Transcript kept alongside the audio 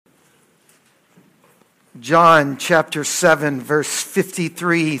John chapter 7, verse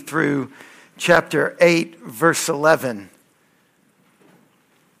 53 through chapter 8, verse 11.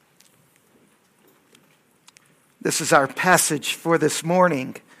 This is our passage for this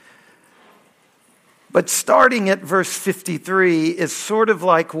morning. But starting at verse 53 is sort of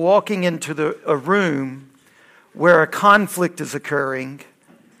like walking into a room where a conflict is occurring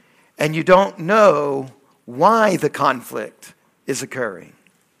and you don't know why the conflict is occurring.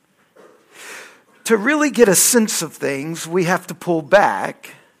 To really get a sense of things, we have to pull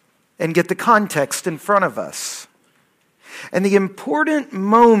back and get the context in front of us. And the important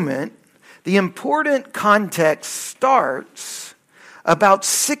moment, the important context starts about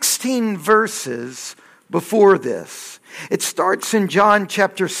 16 verses before this. It starts in John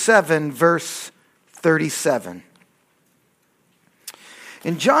chapter 7, verse 37.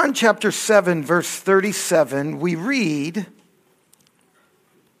 In John chapter 7, verse 37, we read,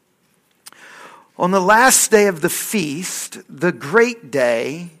 "On the last day of the feast, the great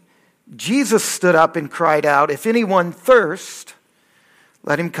day, Jesus stood up and cried out, 'If anyone thirst,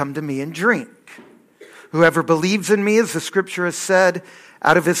 let him come to me and drink. Whoever believes in me, as the scripture has said,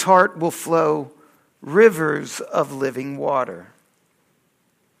 out of his heart will flow rivers of living water.'"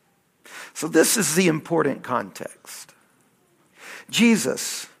 So this is the important context.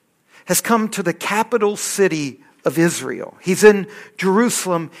 Jesus has come to the capital city of Israel. He's in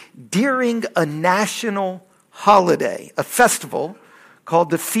Jerusalem during a national holiday, a festival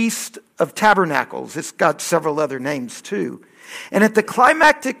called the Feast of Tabernacles. It's got several other names too. And at the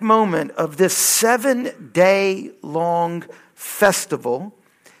climactic moment of this 7-day-long festival,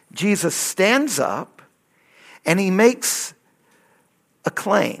 Jesus stands up and he makes a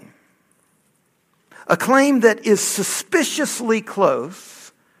claim. A claim that is suspiciously close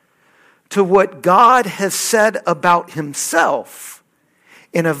to what God has said about himself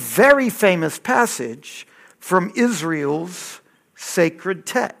in a very famous passage from Israel's sacred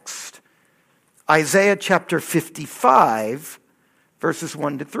text. Isaiah chapter 55, verses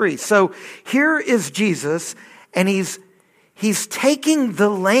 1 to 3. So here is Jesus, and he's taking the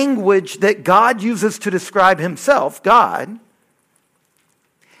language that God uses to describe himself, God,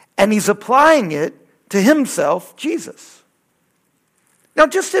 and he's applying it to himself, Jesus. Now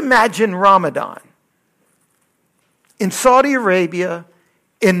just imagine Ramadan in Saudi Arabia,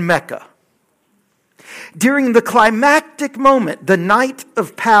 in Mecca. During the climactic moment, the night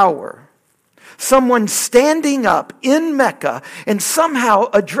of power, someone standing up in Mecca and somehow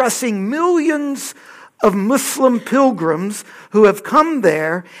addressing millions of Muslim pilgrims who have come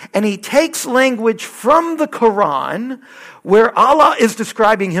there, and he takes language from the Quran where Allah is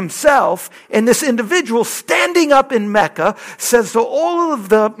describing himself, and this individual standing up in Mecca says to all of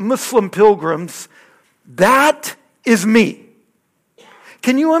the Muslim pilgrims, "That is me."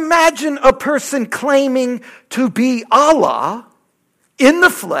 Can you imagine a person claiming to be Allah in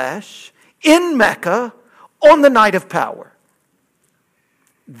the flesh, in Mecca, on the night of power?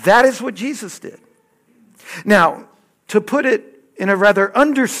 That is what Jesus did. Now, to put it in a rather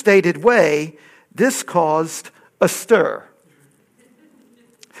understated way, this caused a stir.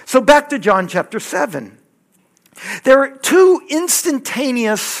 So back to John chapter 7. There are two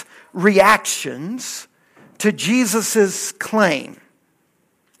instantaneous reactions to Jesus' claim.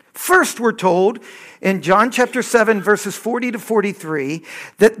 First, we're told in John chapter 7, verses 40 to 43,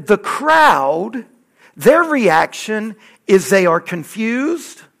 that the crowd, their reaction is they are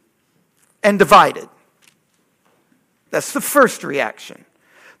confused and divided. That's the first reaction.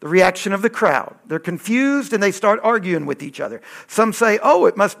 The reaction of the crowd. They're confused and they start arguing with each other. Some say, "Oh,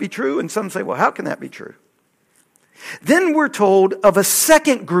 it must be true." And some say, "Well, how can that be true?" Then we're told of a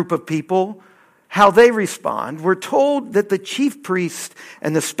second group of people, how they respond. We're told that the chief priests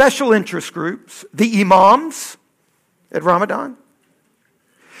and the special interest groups, the imams at Ramadan,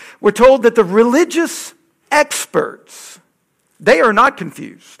 we're told that the religious experts, they are not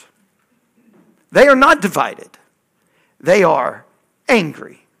confused. They are not divided. They are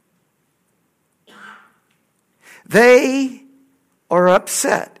angry. They are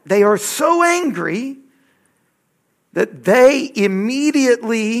upset. They are so angry that they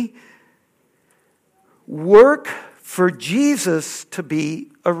immediately work for Jesus to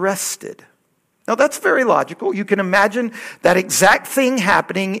be arrested. Now that's very logical. You can imagine that exact thing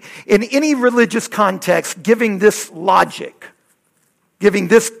happening in any religious context, giving this logic, giving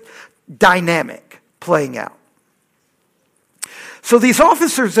this dynamic playing out. So these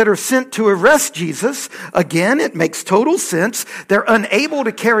officers that are sent to arrest Jesus, again, it makes total sense. They're unable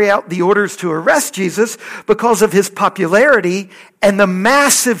to carry out the orders to arrest Jesus because of his popularity and the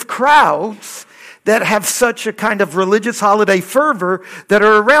massive crowds that have such a kind of religious holiday fervor that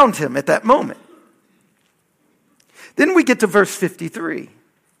are around him at that moment. Then we get to verse 53.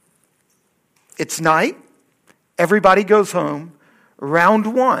 It's night. Everybody goes home.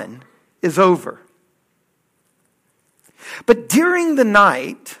 Round one is over. But during the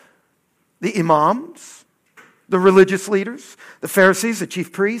night, the imams, the religious leaders, the Pharisees, the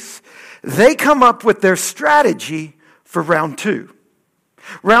chief priests, they come up with their strategy for round two.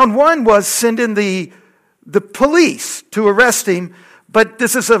 Round one was sending the police to arrest him, but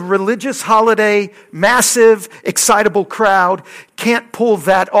this is a religious holiday, massive, excitable crowd. Can't pull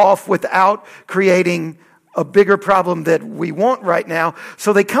that off without creating a bigger problem that we want right now.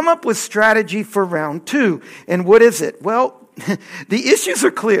 So they come up with strategy for round two. And what is it? Well, the issues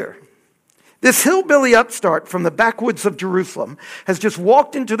are clear. This hillbilly upstart from the backwoods of Jerusalem has just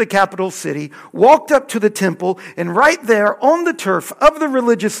walked into the capital city, walked up to the temple, and right there on the turf of the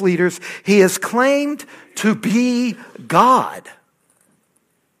religious leaders, he has claimed to be God.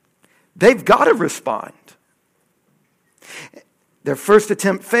 They've got to respond. Their first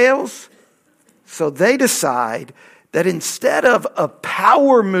attempt fails, so they decide that instead of a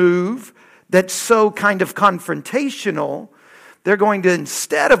power move that's so kind of confrontational, they're going to,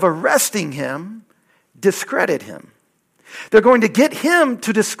 instead of arresting him, discredit him. They're going to get him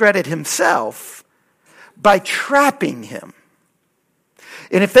to discredit himself by trapping him.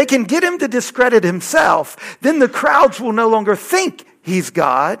 And if they can get him to discredit himself, then the crowds will no longer think he's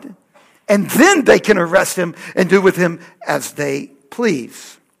God, and then they can arrest him and do with him as they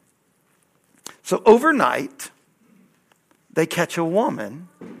please. So overnight, they catch a woman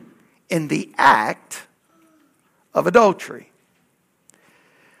in the act of adultery.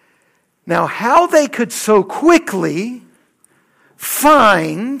 Now, how they could so quickly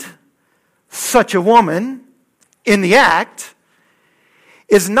find such a woman in the act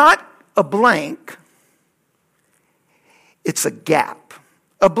is not a blank, it's a gap.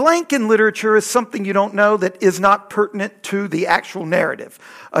 A blank in literature is something you don't know that is not pertinent to the actual narrative.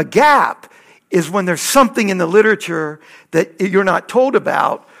 A gap is when there's something in the literature that you're not told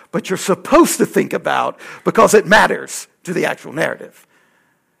about, but you're supposed to think about because it matters to the actual narrative.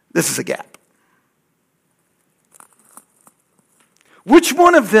 This is a gap. Which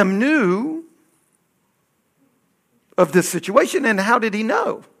one of them knew of this situation, and how did he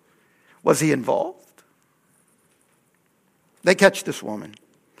know? Was he involved? They catch this woman,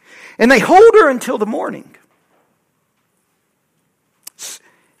 and they hold her until the morning.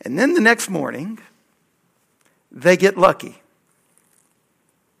 And then the next morning, they get lucky.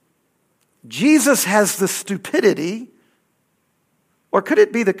 Jesus has the stupidity, or could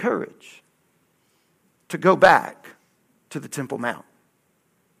it be the courage, to go back to the Temple Mount.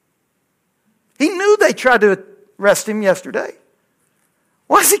 He knew they tried to arrest him yesterday.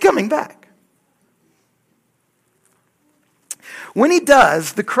 Why is he coming back? When he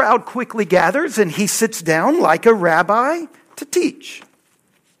does, the crowd quickly gathers and he sits down like a rabbi to teach.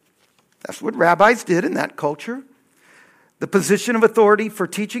 That's what rabbis did in that culture. The position of authority for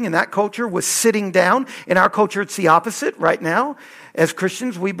teaching in that culture was sitting down. In our culture, it's the opposite right now. As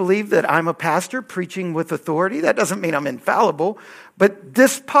Christians, we believe that I'm a pastor preaching with authority. That doesn't mean I'm infallible. But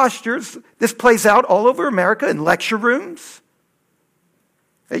this plays out all over America in lecture rooms,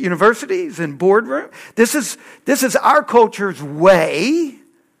 at universities, in boardrooms. This is our culture's way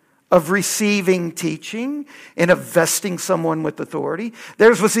of receiving teaching and of vesting someone with authority.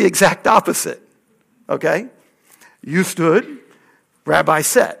 Theirs was the exact opposite. Okay? You stood, Rabbi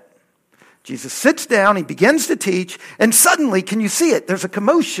said. Jesus sits down, he begins to teach, and suddenly, can you see it? There's a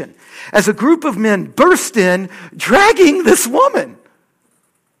commotion as a group of men burst in, dragging this woman,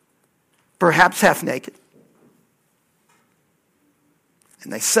 perhaps half naked.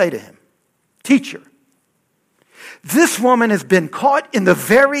 And they say to him, "Teacher, this woman has been caught in the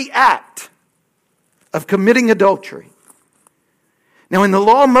very act of committing adultery. Now, in the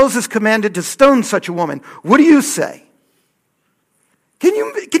law, Moses commanded to stone such a woman. What do you say?" Can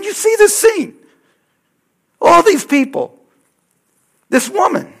you see this scene? All these people, this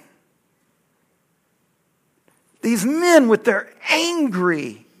woman, these men with their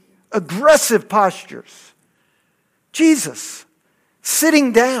angry, aggressive postures. Jesus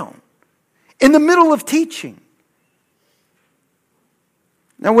sitting down in the middle of teaching.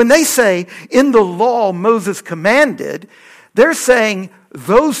 Now, when they say, in the law Moses commanded, they're saying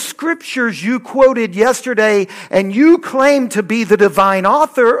those scriptures you quoted yesterday and you claim to be the divine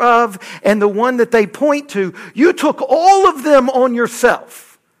author of and the one that they point to, you took all of them on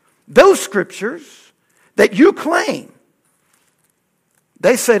yourself. Those scriptures that you claim,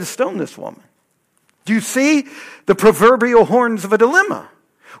 they say to stone this woman. Do you see the proverbial horns of a dilemma?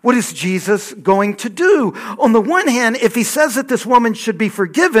 What is Jesus going to do? On the one hand, if he says that this woman should be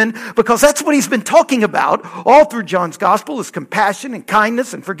forgiven, because that's what he's been talking about all through John's gospel, is compassion and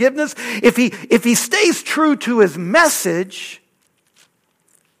kindness and forgiveness. If he stays true to his message,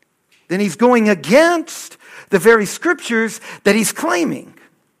 then he's going against the very scriptures that he's claiming.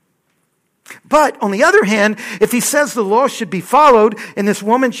 But on the other hand, if he says the law should be followed and this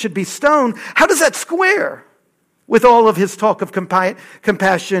woman should be stoned, how does that square with all of his talk of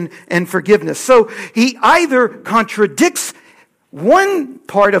compassion and forgiveness? So he either contradicts one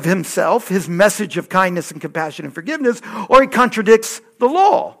part of himself, his message of kindness and compassion and forgiveness, or he contradicts the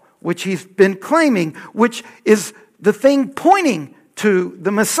law, which he's been claiming, which is the thing pointing to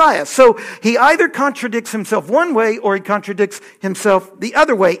the Messiah. So he either contradicts himself one way or he contradicts himself the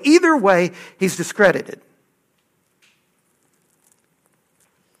other way. Either way, he's discredited.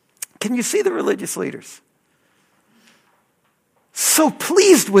 Can you see the religious leaders? So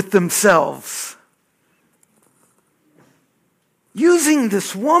pleased with themselves, using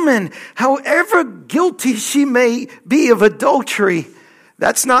this woman, however guilty she may be of adultery.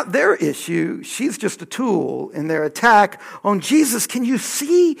 That's not their issue. She's just a tool in their attack on Jesus. Can you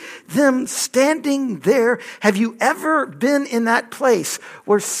see them standing there? Have you ever been in that place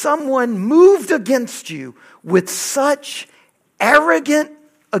where someone moved against you with such arrogant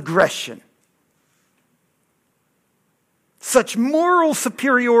aggression? Such moral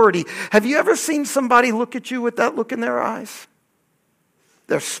superiority. Have you ever seen somebody look at you with that look in their eyes?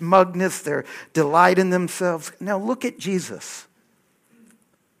 Their smugness, their delight in themselves. Now look at Jesus.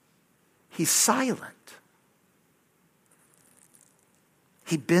 He's silent.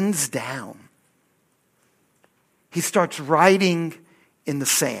 He bends down. He starts writing in the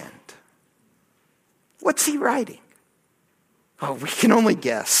sand. What's he writing? Oh, we can only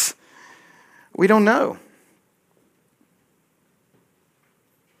guess. We don't know.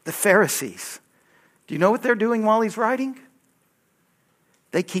 The Pharisees, do you know what they're doing while he's writing?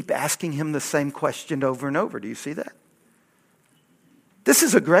 They keep asking him the same question over and over. Do you see that? This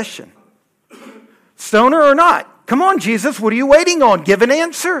is aggression. Stone her or not? Come on, Jesus, what are you waiting on? Give an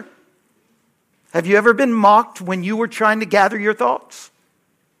answer. Have you ever been mocked when you were trying to gather your thoughts?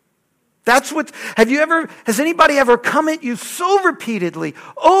 Has anybody ever come at you so repeatedly,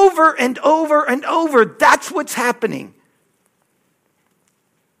 over and over and over? That's what's happening.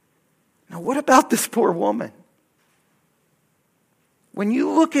 Now, what about this poor woman? When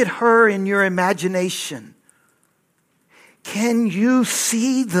you look at her in your imagination, can you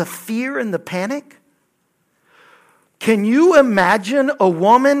see the fear and the panic? Can you imagine a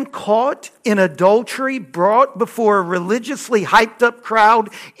woman caught in adultery, brought before a religiously hyped up crowd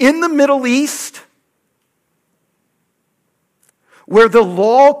in the Middle East, where the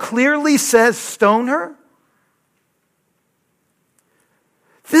law clearly says stone her?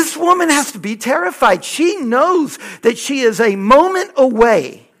 This woman has to be terrified. She knows that she is a moment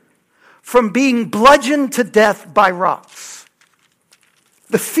away from being bludgeoned to death by rocks.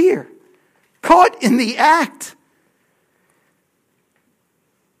 The fear, caught in the act.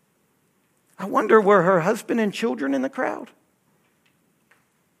 I wonder, were her husband and children in the crowd?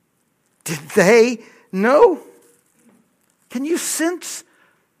 Did they know? Can you sense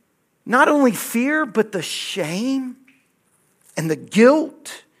not only fear, but the shame and the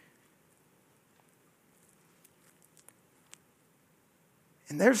guilt?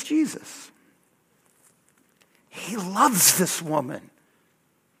 And there's Jesus. He loves this woman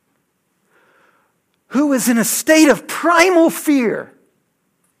who is in a state of primal fear.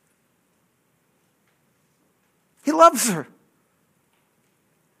 He loves her.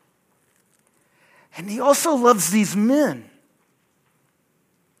 And he also loves these men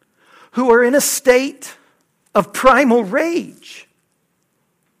who are in a state of primal rage.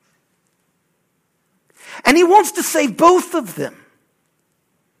 And he wants to save both of them.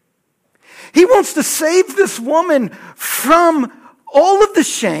 He wants to save this woman from all of the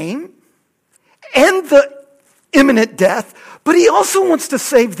shame and the imminent death, but he also wants to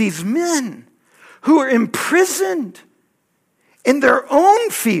save these men who are imprisoned in their own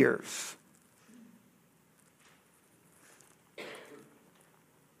fears.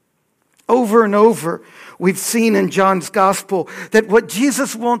 Over and over, we've seen in John's gospel that what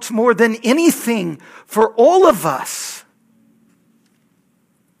Jesus wants more than anything for all of us,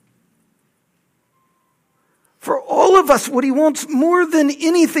 what he wants more than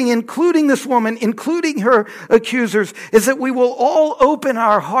anything, including this woman, including her accusers, is that we will all open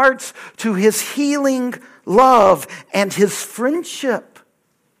our hearts to his healing love and his friendship.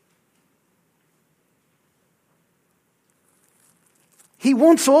 He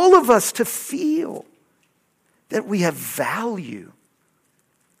wants all of us to feel that we have value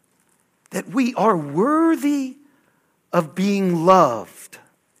that we are worthy of being loved.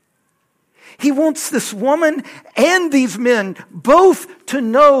 He wants this woman and these men both to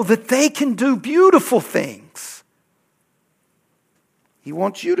know that they can do beautiful things. He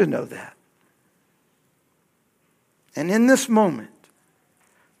wants you to know that. And in this moment,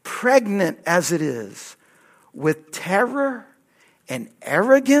 pregnant as it is with terror and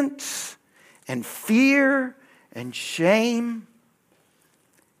arrogance and fear and shame,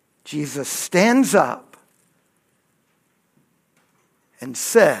 Jesus stands up and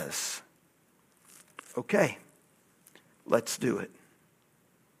says, okay, let's do it.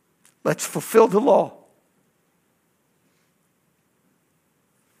 Let's fulfill the law.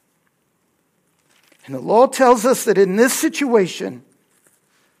 And the law tells us that in this situation,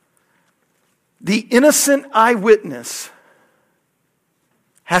 the innocent eyewitness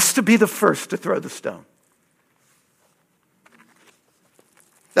has to be the first to throw the stone.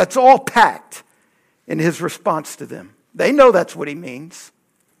 That's all packed in his response to them. They know that's what he means.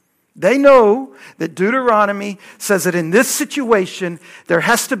 They know that Deuteronomy says that in this situation, there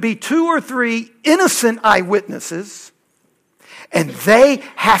has to be 2 or 3 innocent eyewitnesses, and they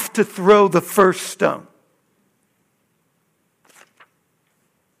have to throw the first stone.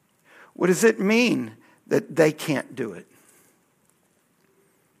 What does it mean that they can't do it?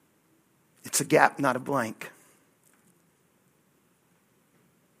 It's a gap, not a blank.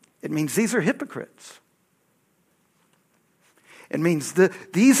 It means these are hypocrites. It means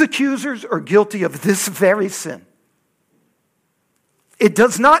these accusers are guilty of this very sin. It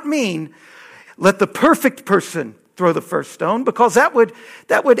does not mean let the perfect person throw the first stone, because that would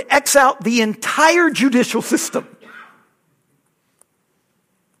X out the entire judicial system.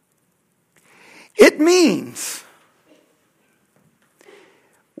 It means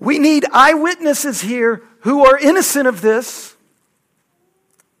we need eyewitnesses here who are innocent of this.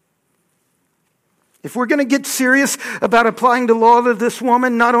 If we're going to get serious about applying the law to this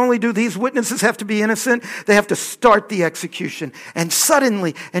woman, not only do these witnesses have to be innocent, they have to start the execution. And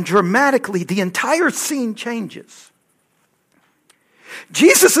suddenly and dramatically, the entire scene changes.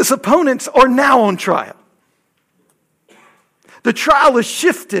 Jesus' opponents are now on trial. The trial is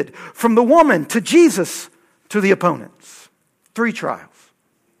shifted from the woman to Jesus to the opponents. 3 trials.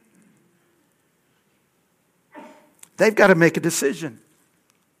 They've got to make a decision.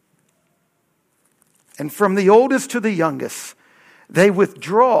 And from the oldest to the youngest, they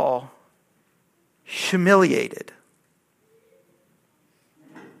withdraw humiliated.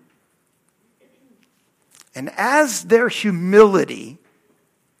 And as their humility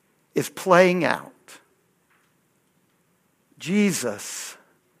is playing out, Jesus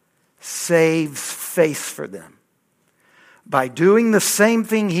saves face for them by doing the same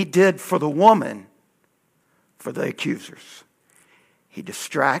thing he did for the woman, for the accusers. He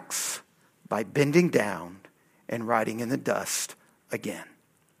distracts by bending down and writing in the dust again.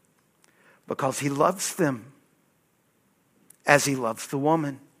 Because he loves them as he loves the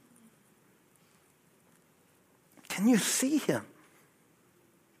woman. Can you see him?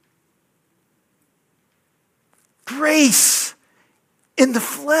 Grace in the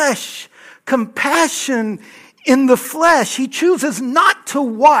flesh, compassion in the flesh. He chooses not to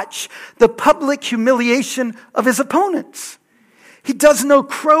watch the public humiliation of his opponents. He does no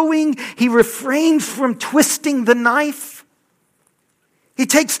crowing. He refrains from twisting the knife. He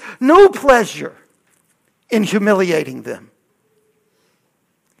takes no pleasure in humiliating them.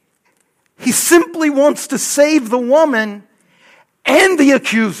 He simply wants to save the woman and the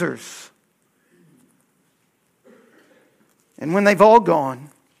accusers. And when they've all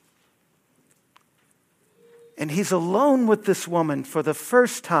gone, and he's alone with this woman for the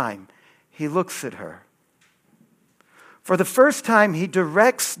first time, he looks at her. For the first time, he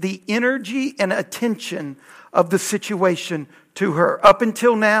directs the energy and attention of the situation to her. Up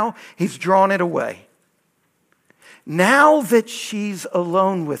until now, he's drawn it away. Now that she's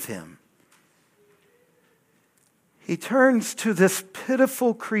alone with him, he turns to this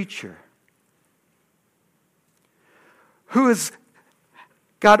pitiful creature who has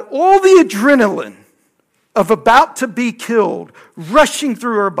got all the adrenaline of about to be killed rushing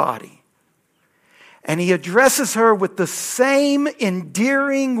through her body. And he addresses her with the same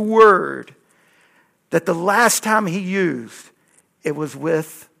endearing word that the last time he used, it was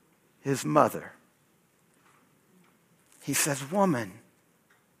with his mother. He says, woman.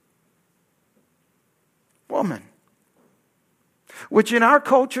 Woman. Which in our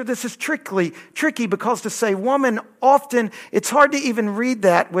culture, this is tricky because to say woman, often it's hard to even read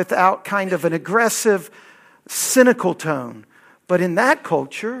that without kind of an aggressive, cynical tone. But in that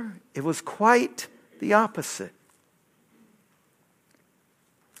culture, it was quite the opposite.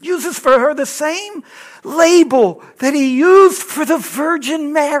 Uses for her the same label that he used for the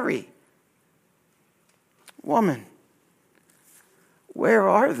Virgin Mary. Woman, where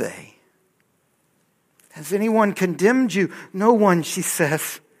are they? Has anyone condemned you? No one, she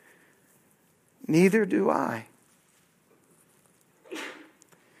says. Neither do I.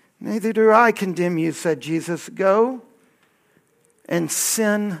 Neither do I condemn you, said Jesus. Go and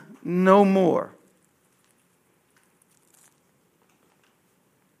sin no more.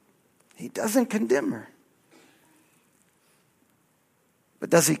 He doesn't condemn her. But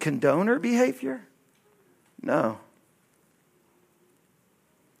does he condone her behavior? No.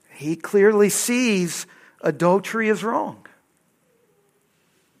 He clearly sees adultery is wrong.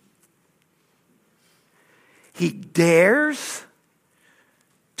 He dares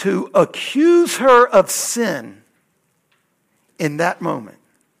to accuse her of sin in that moment.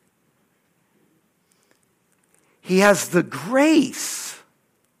 He has the grace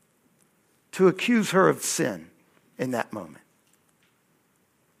to accuse her of sin in that moment.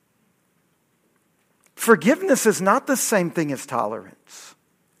 Forgiveness is not the same thing as tolerance.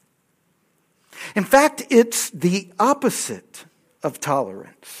 In fact, it's the opposite of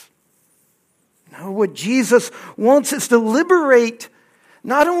tolerance. No, what Jesus wants is to liberate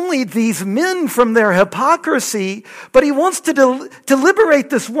not only these men from their hypocrisy, but he wants to liberate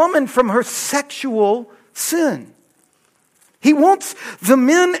this woman from her sexual sin. He wants the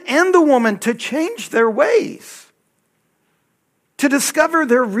men and the woman to change their ways, to discover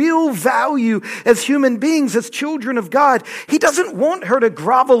their real value as human beings, as children of God. He doesn't want her to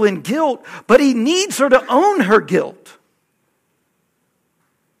grovel in guilt, but he needs her to own her guilt.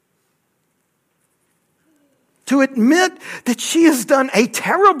 To admit that she has done a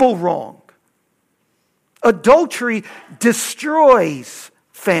terrible wrong. Adultery destroys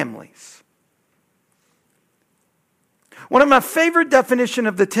families. One of my favorite definitions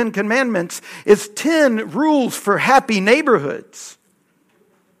of the 10 Commandments is 10 rules for happy neighborhoods.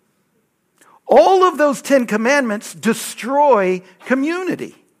 All of those 10 commandments destroy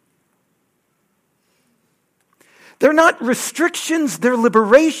community. They're not restrictions, they're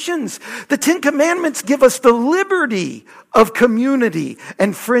liberations. The 10 Commandments give us the liberty of community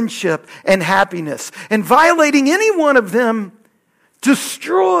and friendship and happiness. And violating any one of them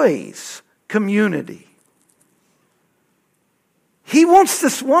destroys community. He wants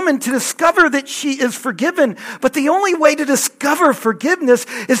this woman to discover that she is forgiven, but the only way to discover forgiveness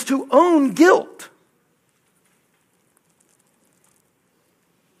is to own guilt.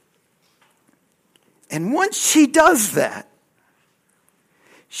 And once she does that,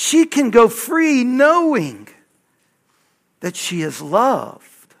 she can go free knowing that she is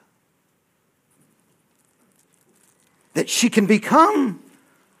loved. That she can become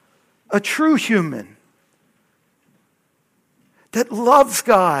a true human that loves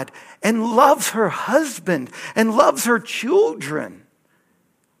God and loves her husband and loves her children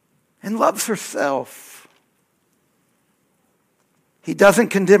and loves herself. He doesn't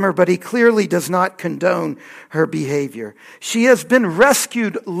condemn her, but he clearly does not condone her behavior. She has been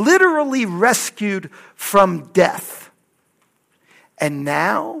rescued, literally rescued from death. And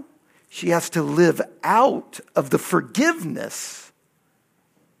now she has to live out of the forgiveness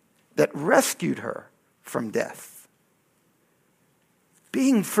that rescued her from death.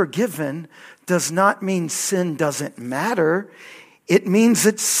 Being forgiven does not mean sin doesn't matter. It means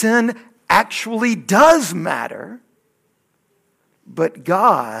that sin actually does matter. But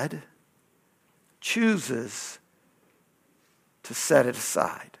God chooses to set it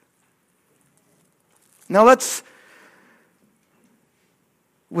aside. Now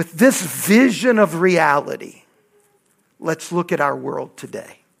with this vision of reality, let's look at our world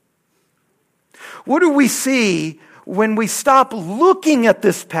today. What do we see when we stop looking at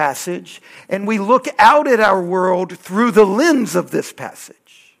this passage and we look out at our world through the lens of this passage?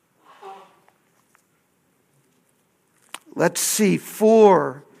 Let's see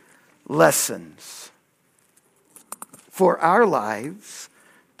 4 lessons for our lives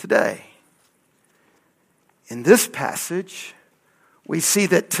today. In this passage, we see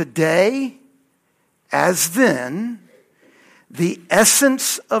that today, as then, the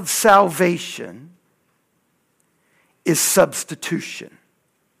essence of salvation is substitution.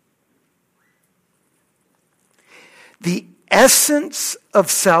 The essence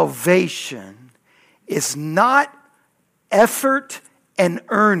of salvation is not effort and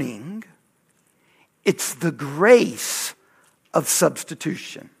earning. It's the grace of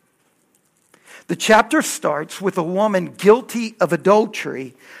substitution. The chapter starts with a woman guilty of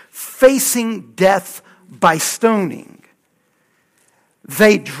adultery facing death by stoning.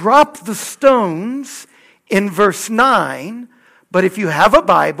 They drop the stones in verse 9, But if you have a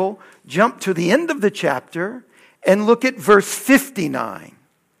Bible, jump to the end of the chapter and look at verse 59.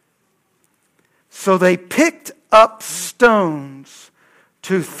 So they picked up stones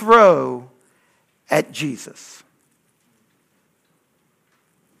to throw at Jesus.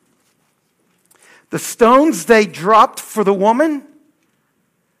 The stones they dropped for the woman,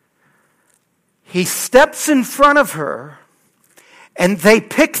 he steps in front of her and they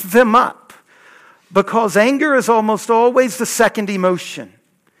pick them up, because anger is almost always the second emotion.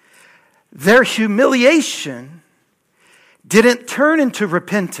 Their humiliation didn't turn into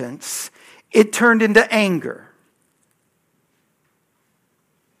repentance, it turned into anger.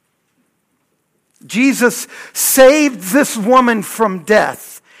 Jesus saved this woman from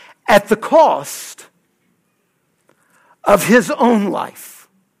death at the cost of his own life.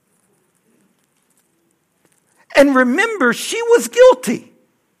 And remember, she was guilty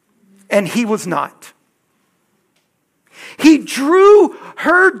and he was not. He drew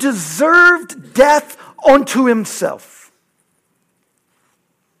her deserved death onto himself.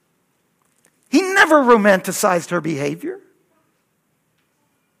 He never romanticized her behavior.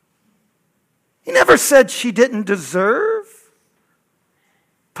 He never said she didn't deserve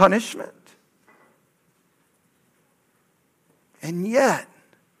punishment. And yet,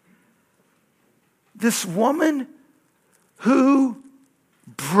 this woman who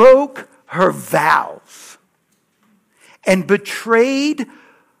broke her vows and betrayed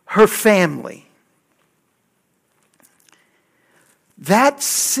her family, that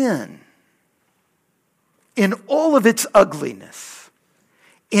sin, in all of its ugliness,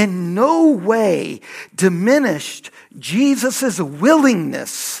 in no way diminished Jesus'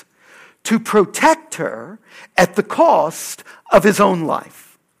 willingness to protect her at the cost of his own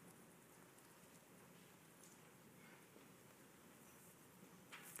life.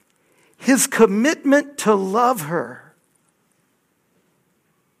 His commitment to love her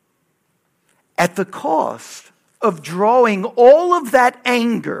at the cost of drawing all of that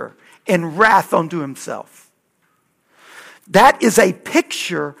anger and wrath onto himself. That is a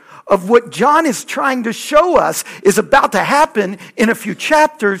picture of what John is trying to show us is about to happen in a few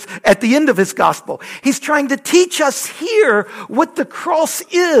chapters at the end of his gospel. He's trying to teach us here what the cross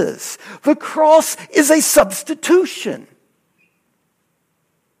is. The cross is a substitution.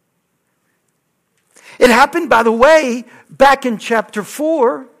 It happened, by the way, back in chapter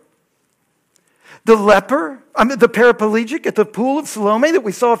 4. The paraplegic at the pool of Siloam that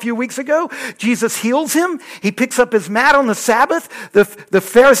we saw a few weeks ago, Jesus heals him. He picks up his mat on the Sabbath. The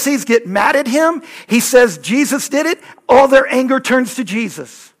Pharisees get mad at him. He says Jesus did it. All their anger turns to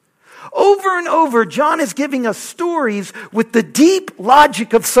Jesus. Over and over, John is giving us stories with the deep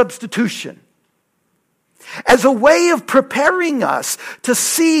logic of substitution, as a way of preparing us to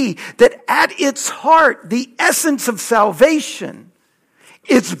see that at its heart, the essence of salvation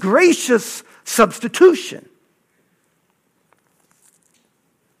is gracious substitution.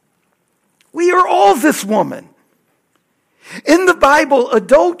 We are all this woman. In the Bible,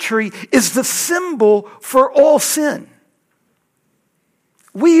 adultery is the symbol for all sin.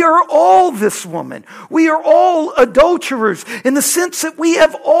 We are all this woman. We are all adulterers in the sense that we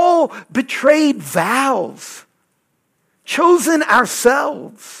have all betrayed vows, chosen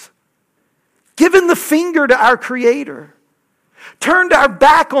ourselves, given the finger to our Creator, turned our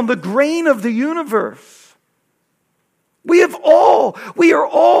back on the grain of the universe. We are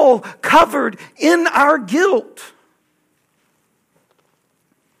all covered in our guilt.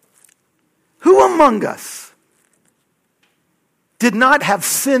 Who among us did not have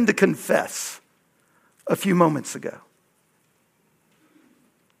sin to confess a few moments ago?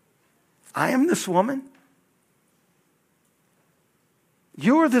 I am this woman.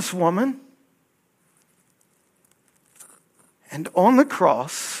 You are this woman. And on the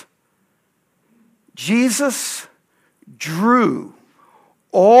cross, Jesus drew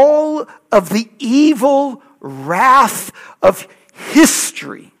all of the evil wrath of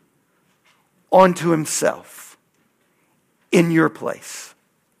history onto himself in your place.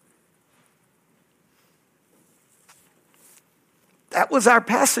 That was our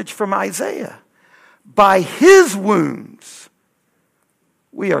passage from Isaiah. By his wounds,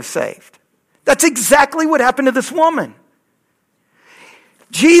 we are saved. That's exactly what happened to this woman.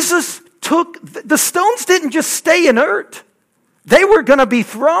 Jesus took, the stones didn't just stay inert. They were going to be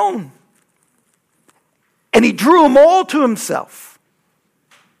thrown. And he drew them all to himself.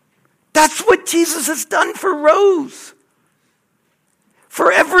 That's what Jesus has done for Rose.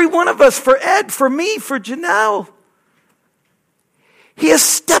 For every one of us, for Ed, for me, for Janelle. He has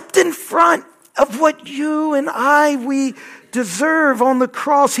stepped in front of what you and we deserve on the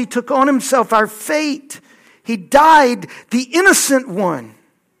cross. He took on himself our fate. He died, the innocent one,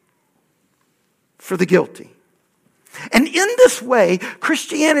 for the guilty. And in this way,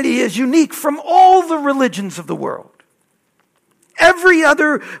 Christianity is unique from all the religions of the world. Every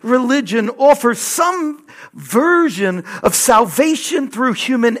other religion offers some version of salvation through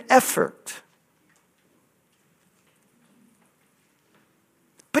human effort.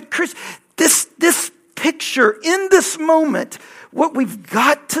 But this picture, in this moment, what we've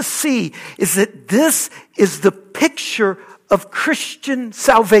got to see is that this is the picture of Christian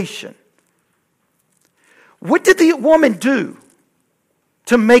salvation. What did the woman do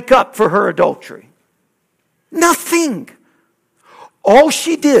to make up for her adultery? Nothing. All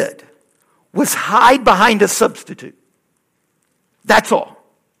she did was hide behind a substitute. That's all.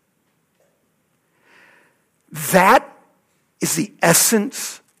 That is the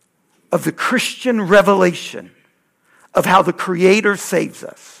essence of the Christian revelation of how the Creator saves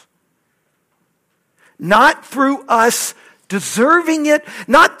us. Not through us deserving it,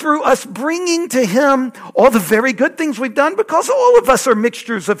 not through us bringing to Him all the very good things we've done, because all of us are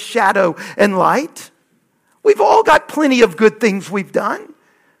mixtures of shadow and light. We've all got plenty of good things we've done.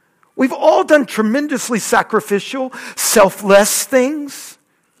 We've all done tremendously sacrificial, selfless things,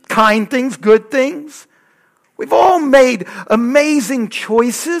 kind things, good things. We've all made amazing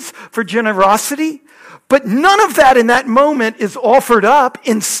choices for generosity, but none of that in that moment is offered up.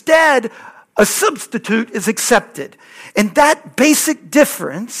 Instead, a substitute is accepted. And that basic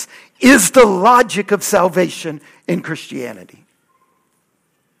difference is the logic of salvation in Christianity.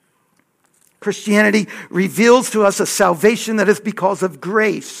 Christianity reveals to us a salvation that is because of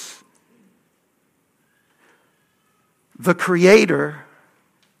grace. The Creator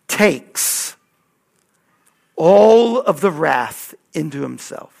takes all of the wrath into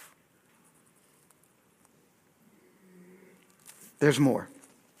Himself. There's more.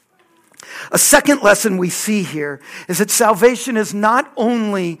 A second lesson we see here is that salvation is not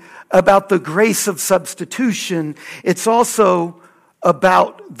only about the grace of substitution, it's also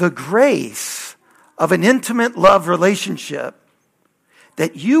about the grace of an intimate love relationship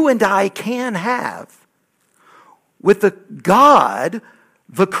that you and I can have with the God,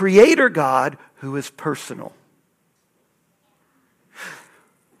 the Creator God, who is personal.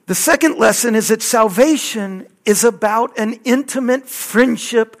 The second lesson is that salvation is about an intimate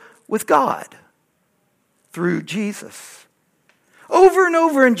friendship with God through Jesus. Over and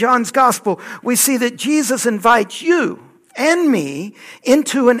over in John's Gospel, we see that Jesus invites you and me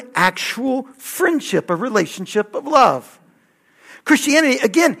into an actual friendship, a relationship of love. Christianity,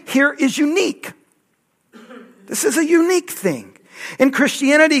 again, here is unique. This is a unique thing. In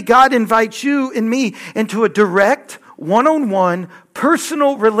Christianity, God invites you and me into a direct, one-on-one,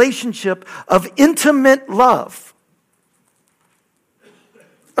 personal relationship of intimate love.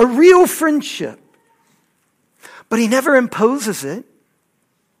 A real friendship. But He never imposes it.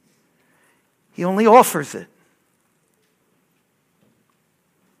 He only offers it.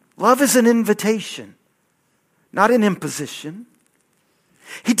 Love is an invitation, not an imposition.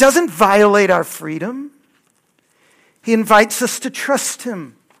 He doesn't violate our freedom. He invites us to trust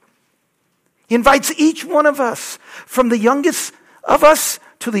Him. He invites each one of us, from the youngest of us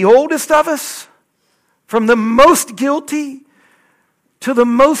to the oldest of us, from the most guilty to the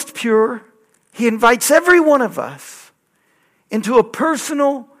most pure. He invites every one of us into a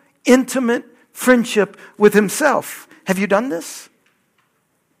personal, intimate friendship with Himself. Have you done this?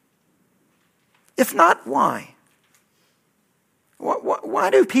 If not, why? Why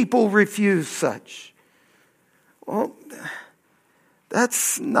do people refuse such? Well,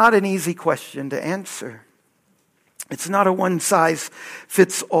 that's not an easy question to answer. It's not a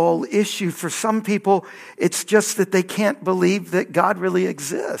one-size-fits-all issue. For some people, it's just that they can't believe that God really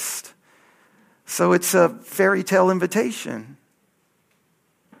exists. So it's a fairy tale invitation.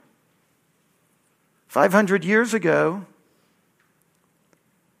 500 years ago,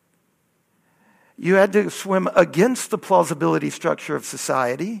 you had to swim against the plausibility structure of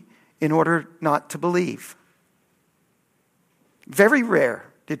society in order not to believe. Very rare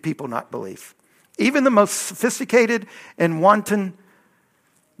did people not believe. Even the most sophisticated and wanton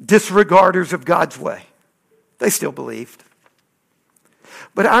disregarders of God's way, they still believed.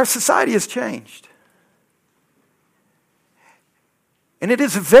 But our society has changed. And it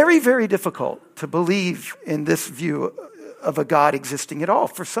is very, very difficult to believe in this view of a God existing at all.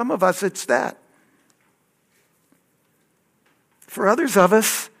 For some of us, it's that. For others of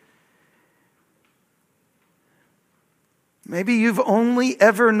us, maybe you've only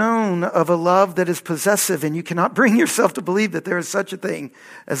ever known of a love that is possessive, and you cannot bring yourself to believe that there is such a thing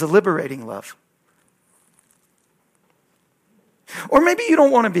as a liberating love. Or maybe you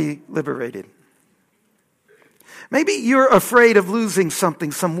don't want to be liberated. Maybe you're afraid of losing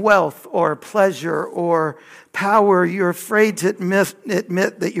something, some wealth or pleasure or power. You're afraid to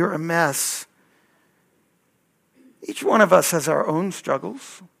admit that you're a mess. Each one of us has our own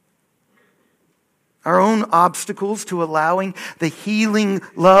struggles, our own obstacles to allowing the healing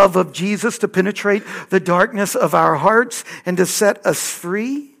love of Jesus to penetrate the darkness of our hearts and to set us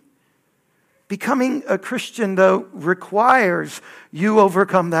free. Becoming a Christian, though, requires you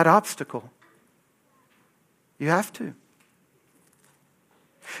overcome that obstacle. You have to.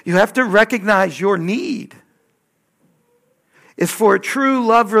 You have to recognize your need is for a true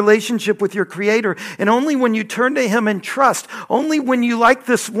love relationship with your Creator. And only when you turn to Him in trust, only when you, like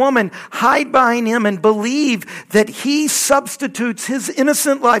this woman, hide behind Him and believe that He substitutes His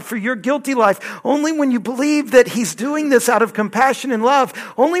innocent life for your guilty life, only when you believe that He's doing this out of compassion and love,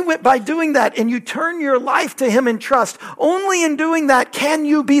 only by doing that and you turn your life to Him in trust, only in doing that can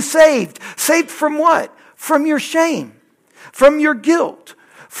you be saved. Saved from what? From your shame, from your guilt,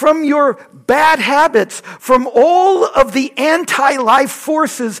 from your bad habits, from all of the anti-life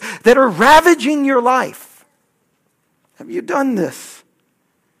forces that are ravaging your life. Have you done this?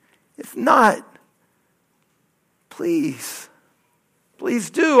 If not, please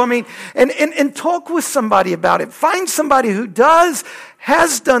do. I mean, and talk with somebody about it. Find somebody who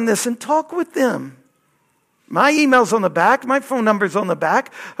has done this and talk with them. My email's on the back. My phone number's on the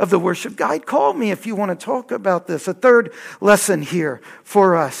back of the worship guide. Call me if you want to talk about this. A third lesson here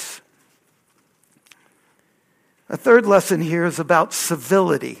for us. A third lesson here is about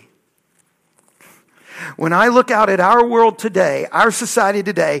civility. When I look out at our world today, our society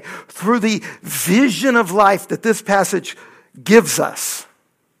today, through the vision of life that this passage gives us,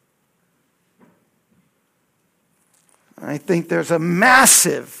 I think there's a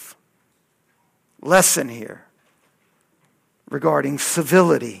massive lesson here regarding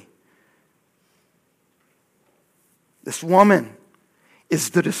civility. This woman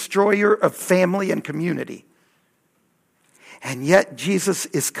is the destroyer of family and community. And yet Jesus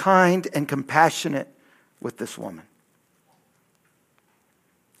is kind and compassionate with this woman.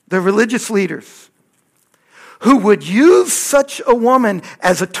 The religious leaders who would use such a woman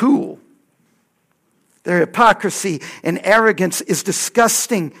as a tool, their hypocrisy and arrogance is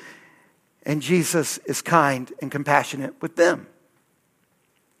disgusting. And Jesus is kind and compassionate with them.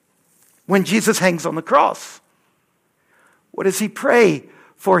 When Jesus hangs on the cross, what does He pray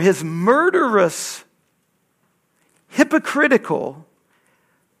for His murderous, hypocritical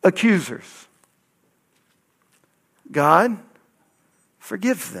accusers? God,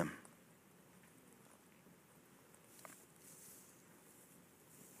 forgive them.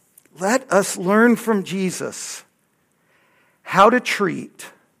 Let us learn from Jesus how to treat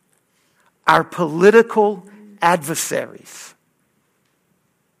our political adversaries.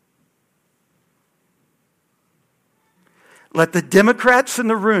 Let the Democrats in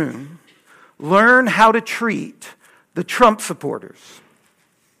the room learn how to treat the Trump supporters.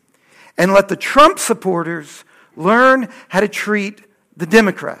 And let the Trump supporters learn how to treat the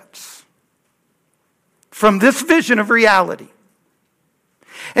Democrats. From this vision of reality.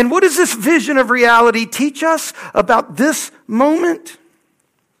 And what does this vision of reality teach us about this moment?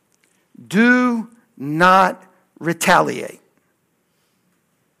 Do not retaliate.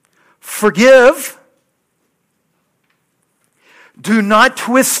 Forgive. Do not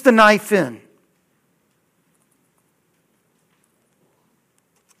twist the knife in.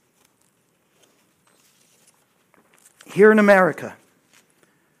 Here in America,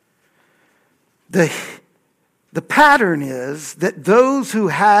 the pattern is that those who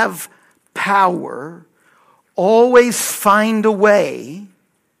have power always find a way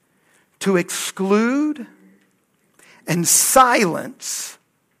to exclude and silence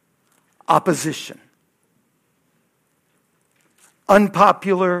opposition.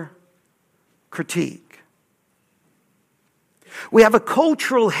 Unpopular critique. We have a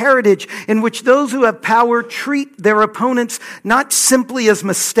cultural heritage in which those who have power treat their opponents not simply as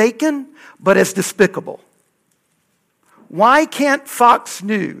mistaken, but as despicable. Why can't Fox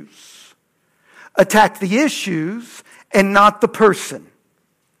News attack the issues and not the person?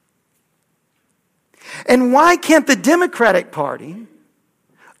 And why can't the Democratic Party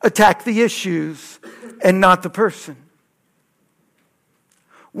attack the issues and not the person?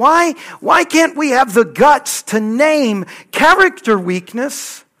 Why can't we have the guts to name character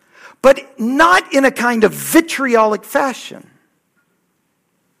weakness, but not in a kind of vitriolic fashion?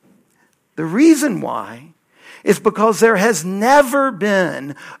 The reason why is because there has never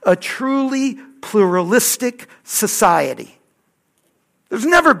been a truly pluralistic society. There's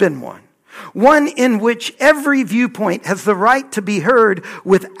never been one one in which every viewpoint has the right to be heard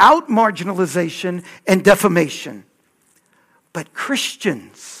without marginalization and defamation. But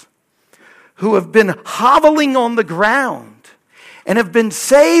Christians who have been hobbling on the ground and have been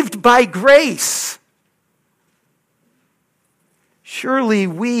saved by grace, surely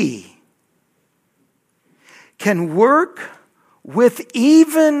we can work with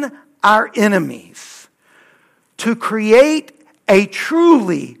even our enemies to create a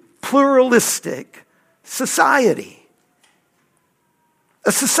truly pluralistic society.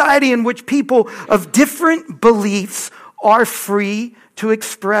 A society in which people of different beliefs are free to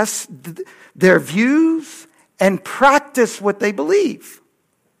express their views and practice what they believe.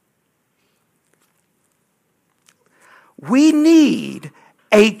 We need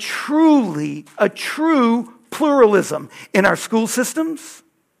a true pluralism in our school systems,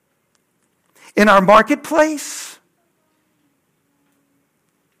 in our marketplace.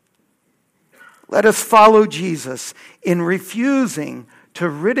 Let us follow Jesus in refusing to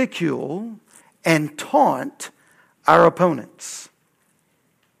ridicule and taunt our opponents.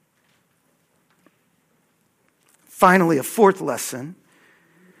 Finally, a fourth lesson.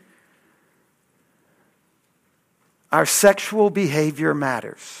 Our sexual behavior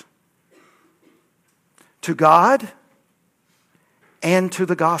matters to God and to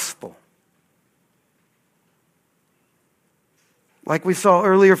the gospel. Like we saw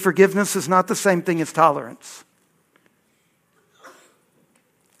earlier, forgiveness is not the same thing as tolerance.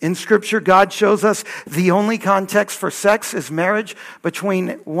 In Scripture, God shows us the only context for sex is marriage between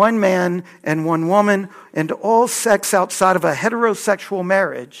one man and one woman, and all sex outside of a heterosexual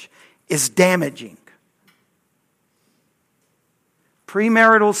marriage is damaging.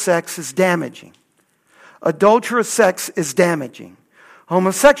 Premarital sex is damaging. Adulterous sex is damaging.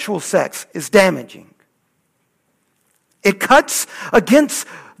 Homosexual sex is damaging. It cuts against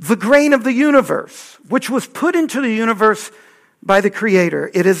the grain of the universe, which was put into the universe by the Creator.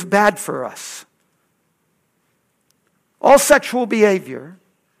 It is bad for us. All sexual behavior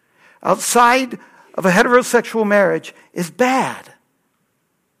outside of a heterosexual marriage is bad.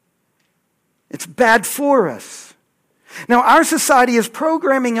 It's bad for us. Now, our society is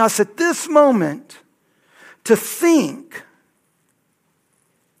programming us at this moment to think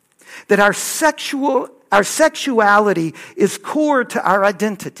that our sexuality is core to our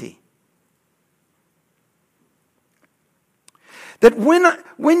identity. That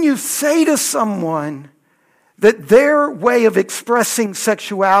when you say to someone that their way of expressing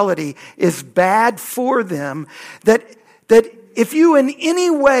sexuality is bad for them, that if you in any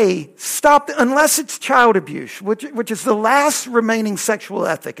way stop, unless it's child abuse, which is the last remaining sexual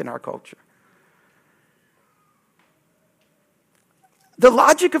ethic in our culture, the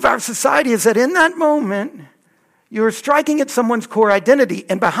logic of our society is that in that moment, you're striking at someone's core identity.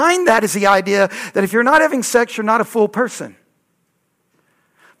 And behind that is the idea that if you're not having sex, you're not a full person.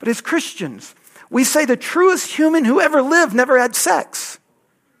 But as Christians, we say the truest human who ever lived never had sex.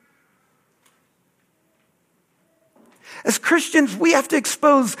 As Christians, we have to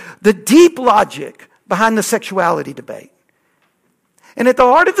expose the deep logic behind the sexuality debate. And at the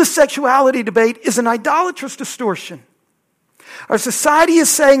heart of the sexuality debate is an idolatrous distortion. Our society is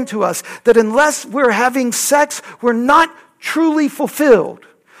saying to us that unless we're having sex, we're not truly fulfilled.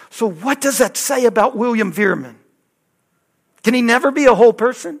 So what does that say about William Veerman? Can he never be a whole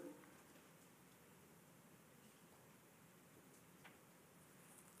person?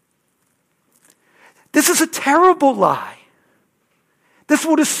 This is a terrible lie. This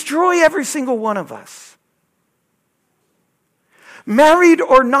will destroy every single one of us. Married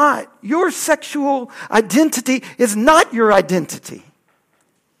or not, your sexual identity is not your identity.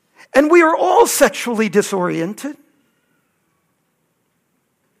 And we are all sexually disoriented.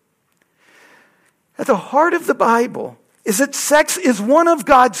 At the heart of the Bible is that sex is one of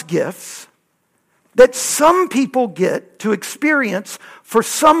God's gifts that some people get to experience for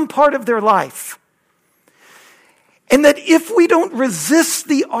some part of their life. And that if we don't resist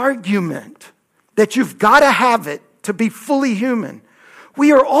the argument that you've got to have it to be fully human,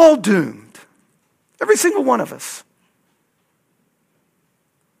 we are all doomed. Every single one of us.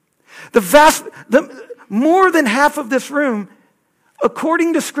 More than half of this room,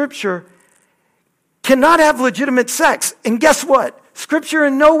 according to Scripture, cannot have legitimate sex. And guess what? Scripture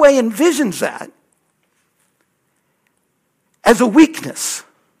in no way envisions that as a weakness.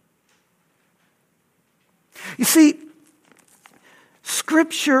 You see,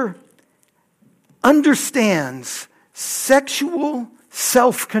 Scripture understands sexual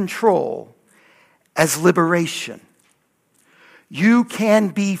self-control as liberation. You can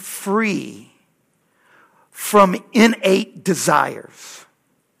be free from innate desires.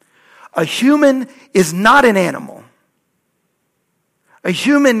 A human is not an animal. A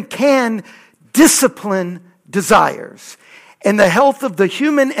human can discipline desires. And the health of the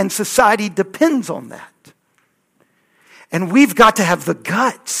human and society depends on that. And we've got to have the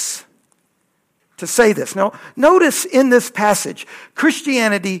guts to say this. Now, notice in this passage,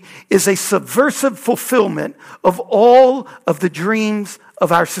 Christianity is a subversive fulfillment of all of the dreams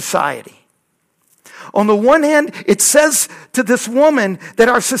of our society. On the one hand, it says to this woman that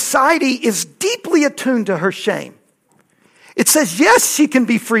our society is deeply attuned to her shame. It says, yes, she can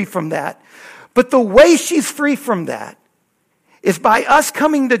be free from that. But the way she's free from that is by us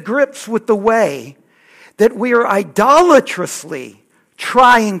coming to grips with the way that we are idolatrously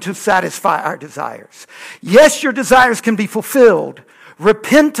trying to satisfy our desires. Yes, your desires can be fulfilled.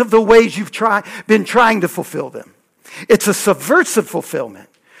 Repent of the ways you've been trying to fulfill them. It's a subversive fulfillment.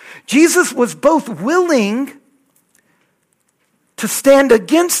 Jesus was both willing to stand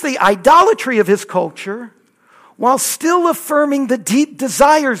against the idolatry of his culture while still affirming the deep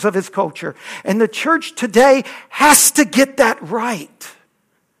desires of his culture. And the church today has to get that right.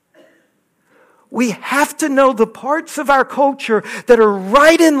 We have to know the parts of our culture that are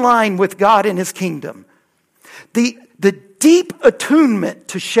right in line with God and his kingdom. The deep attunement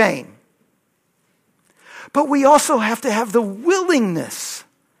to shame. But we also have to have the willingness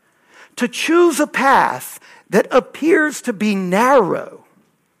to choose a path that appears to be narrow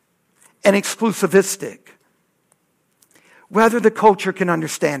and exclusivistic, whether the culture can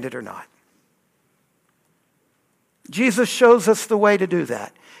understand it or not. Jesus shows us the way to do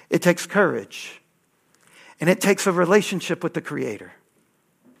that. It takes courage, and it takes a relationship with the Creator.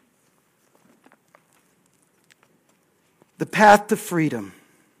 The path to freedom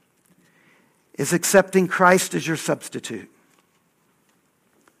is accepting Christ as your substitute.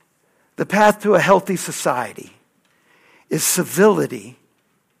 The path to a healthy society is civility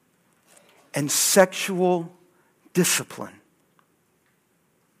and sexual discipline.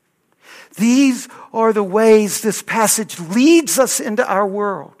 These are the ways this passage leads us into our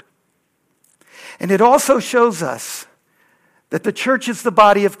world. And it also shows us that the church is the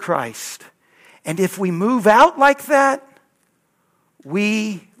body of Christ. And if we move out like that,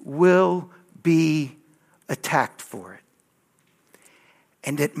 we will be attacked for it.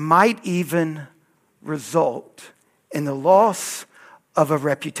 And it might even result in the loss of a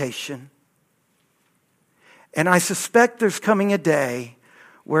reputation. And I suspect there's coming a day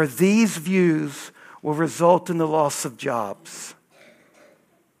where these views will result in the loss of jobs.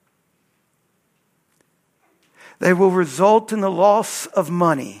 They will result in the loss of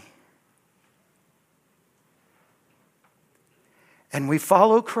money. And we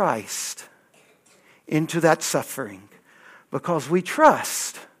follow Christ into that suffering because we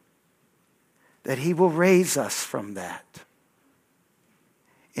trust that he will raise us from that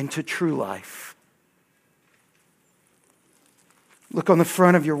into true life. Look on the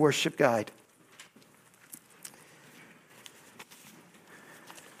front of your worship guide.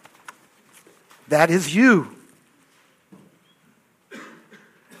 That is you.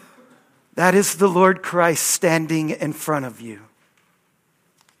 That is the Lord Christ standing in front of you.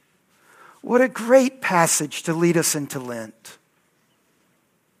 What a great passage to lead us into Lent.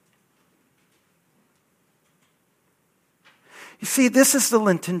 You see, this is the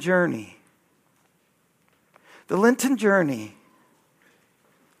Lenten journey. The Lenten journey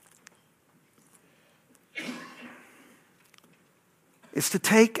is to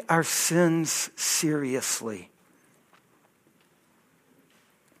take our sins seriously.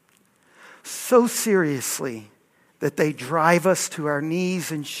 So seriously that they drive us to our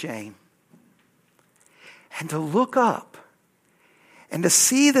knees in shame. And to look up and to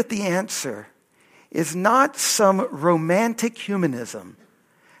see that the answer is not some romantic humanism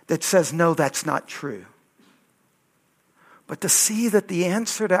that says, no, that's not true. But to see that the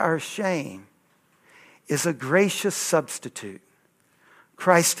answer to our shame is a gracious substitute,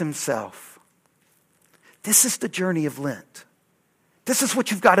 Christ himself. This is the journey of Lent. This is what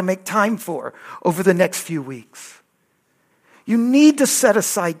you've got to make time for over the next few weeks. You need to set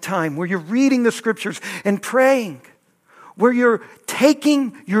aside time where you're reading the scriptures and praying, where you're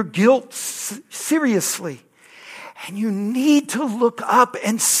taking your guilt seriously. And you need to look up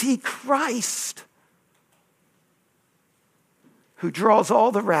and see Christ, who draws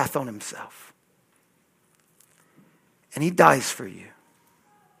all the wrath on himself. And he dies for you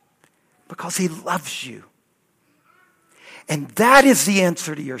because he loves you. And that is the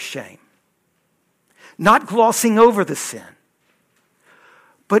answer to your shame. Not glossing over the sin,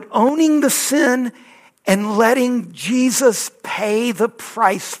 but owning the sin and letting Jesus pay the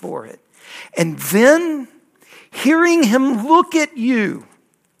price for it. And then hearing him look at you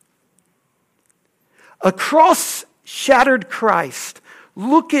a cross-shattered Christ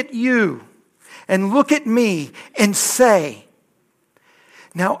look at you and look at me and say,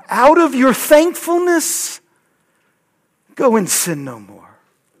 now out of your thankfulness, go and sin no more.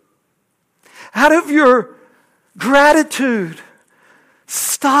 Out of your gratitude,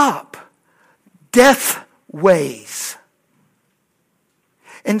 stop death ways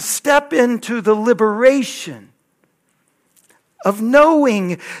and step into the liberation of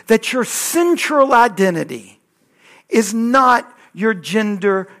knowing that your central identity is not your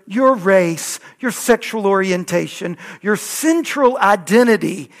gender, your race, your sexual orientation. Your central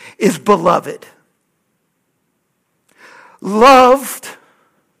identity is beloved, loved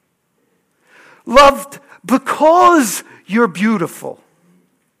because you're beautiful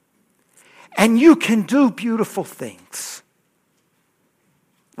and you can do beautiful things.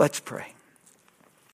 Let's pray.